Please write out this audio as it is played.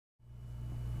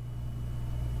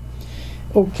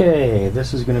Okay,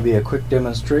 this is going to be a quick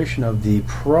demonstration of the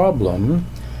problem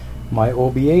my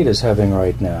OB-8 is having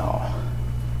right now.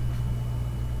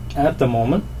 At the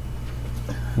moment,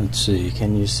 let's see,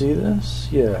 can you see this?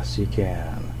 Yes, you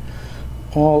can.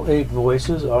 All 8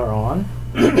 voices are on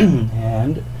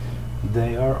and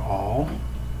they are all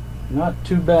not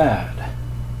too bad.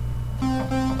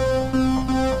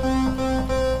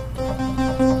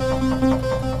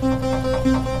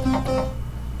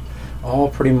 All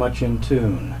pretty much in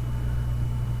tune.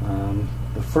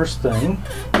 The first thing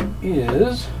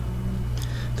is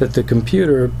that the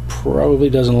computer probably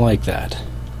doesn't like that.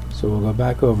 So we'll go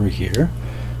back over here,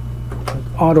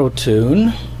 auto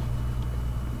tune,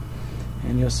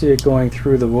 and you'll see it going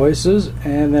through the voices,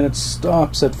 and then it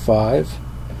stops at 5,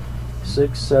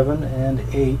 6, 7, and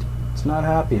 8. It's not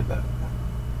happy about it.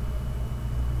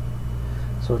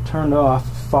 So it turned off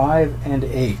 5 and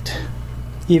 8.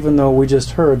 Even though we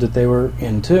just heard that they were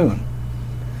in tune.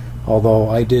 Although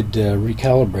I did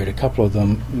recalibrate a couple of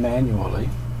them manually.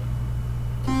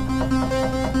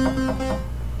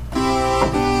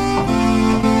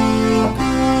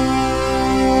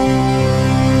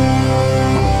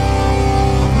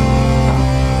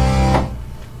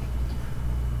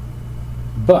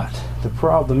 But the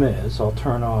problem is, I'll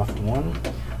turn off 1,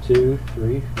 2,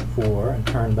 3, 4 and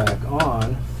turn back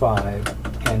on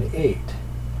 5 and 8.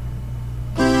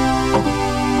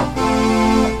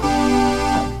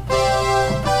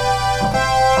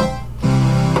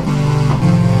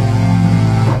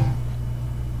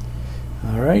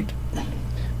 Alright,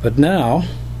 but now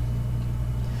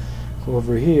go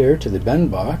over here to the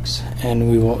bend box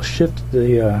and we will shift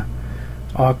the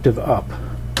octave up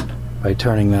by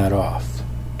turning that off.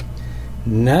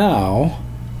 Now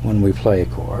when we play a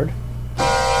chord,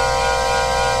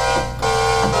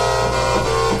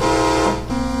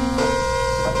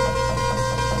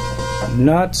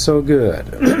 not so good.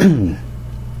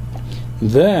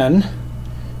 Then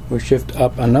we shift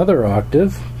up another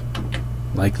octave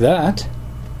like that,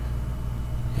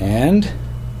 and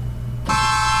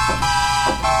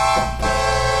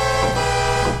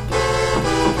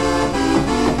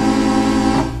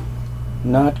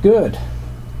not good.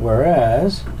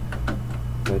 Whereas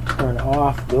we turn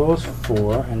off those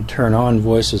 4 and turn on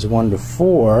voices 1 to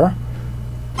 4,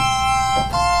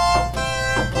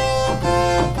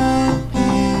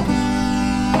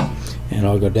 and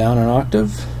I'll go down an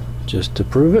octave just to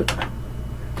prove it.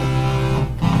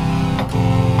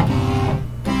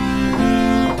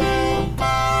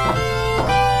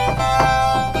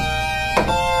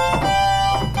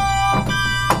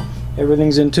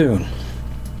 Everything's in tune.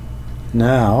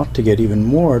 Now, to get even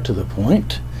more to the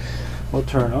point, we'll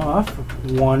turn off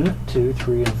 1, 2,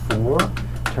 3, and 4,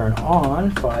 turn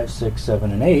on 5, 6,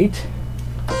 7, and 8.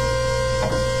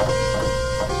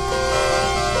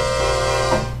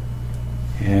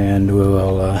 And we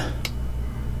will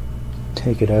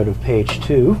take it out of page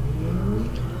 2.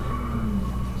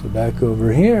 So back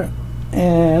over here,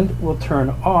 and we'll turn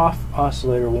off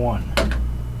oscillator 1.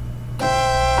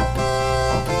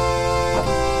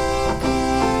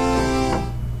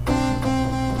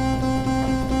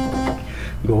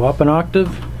 Go up an octave,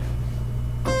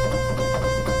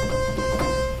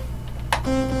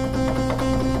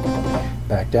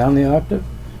 back down the octave,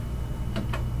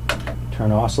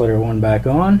 turn oscillator 1 back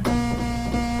on.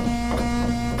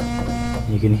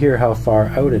 You can hear how far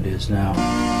out it is now.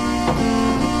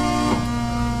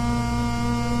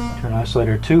 Turn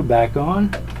oscillator 2 back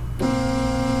on,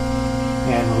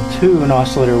 and we'll tune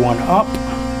oscillator 1 up.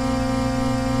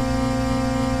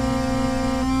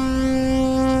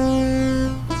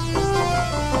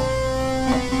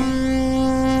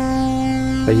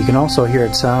 But you can also hear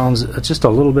it sounds just a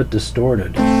little bit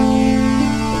distorted.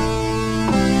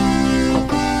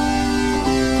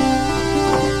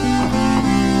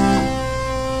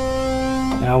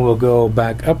 Now we'll go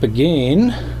back up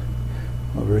again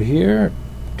over here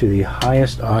to the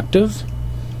highest octave,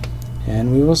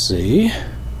 and we will see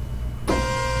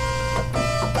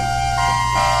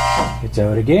it's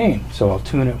out again. So I'll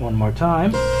tune it one more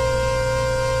time.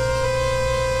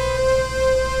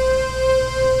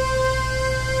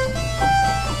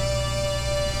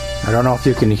 I don't know if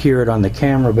you can hear it on the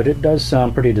camera, but it does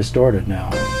sound pretty distorted now.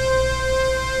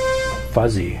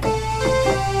 Fuzzy.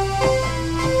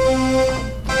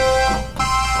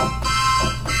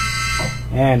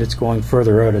 And it's going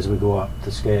further out as we go up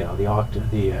the scale, the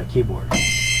octave, the keyboard.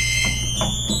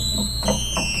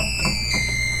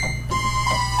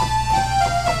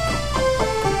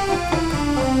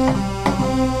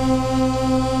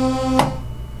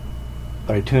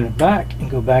 But I tune it back and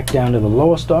go back down to the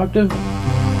lowest octave.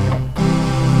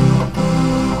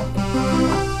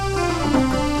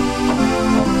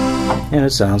 and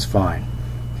it sounds fine.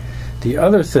 The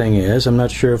other thing is, I'm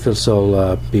not sure if this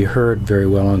will be heard very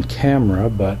well on camera,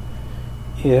 but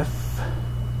if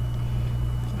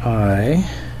I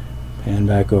pan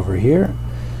back over here,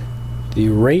 the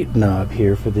rate knob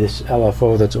here for this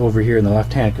LFO that's over here in the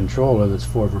left-hand controller that's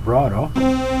for vibrato,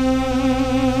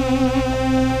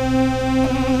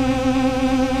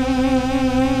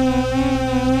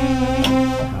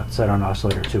 it's set on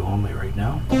oscillator 2 only right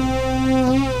now.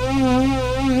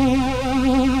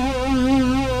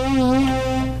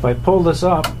 If I pull this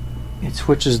up, it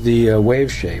switches the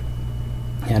wave shape,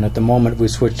 and at the moment we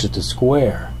switched it to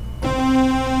square.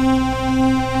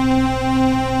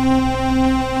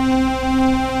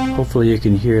 Hopefully you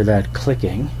can hear that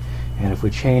clicking, and if we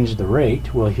change the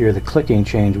rate, we'll hear the clicking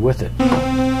change with it.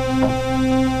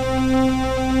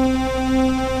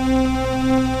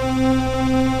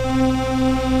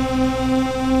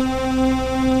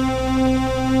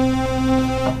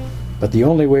 But the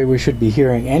only way we should be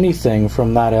hearing anything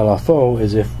from that LFO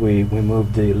is if we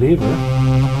move the lever,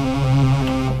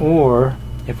 or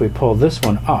if we pull this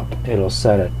one up, it'll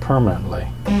set it permanently.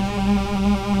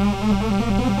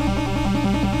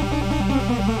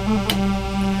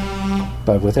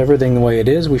 But with everything the way it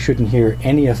is, we shouldn't hear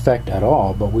any effect at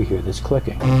all, but we hear this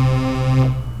clicking.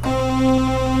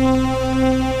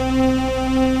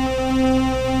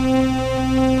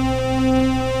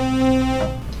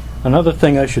 Another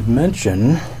thing I should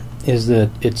mention is that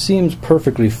it seems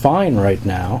perfectly fine right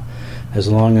now as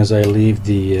long as I leave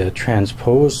the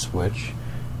transpose switch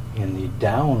in the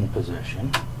down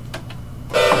position,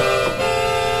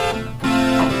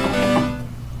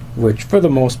 which for the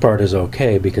most part is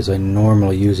okay because I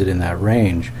normally use it in that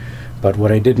range. But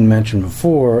what I didn't mention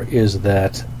before is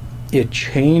that it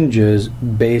changes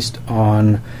based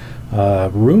on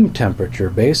room temperature.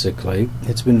 Basically,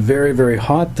 it's been very, very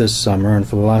hot this summer, and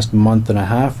for the last month and a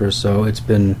half or so, it's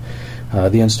been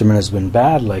the instrument has been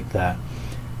bad like that.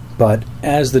 But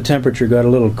as the temperature got a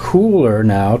little cooler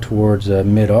now towards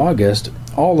mid-August,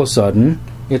 all of a sudden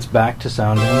it's back to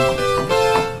sounding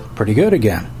pretty good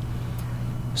again.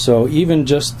 So even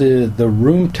just the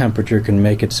room temperature can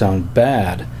make it sound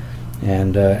bad,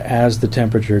 and as the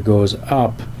temperature goes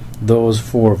up, those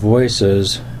 4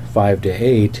 voices, 5 to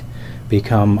 8,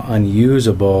 become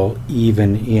unusable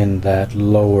even in that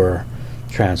lower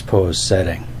transpose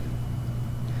setting.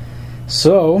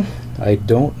 So I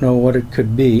don't know what it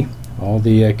could be. All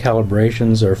the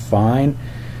calibrations are fine,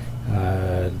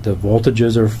 the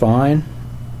voltages are fine,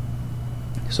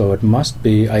 so it must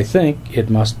be, I think it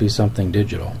must be something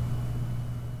digital.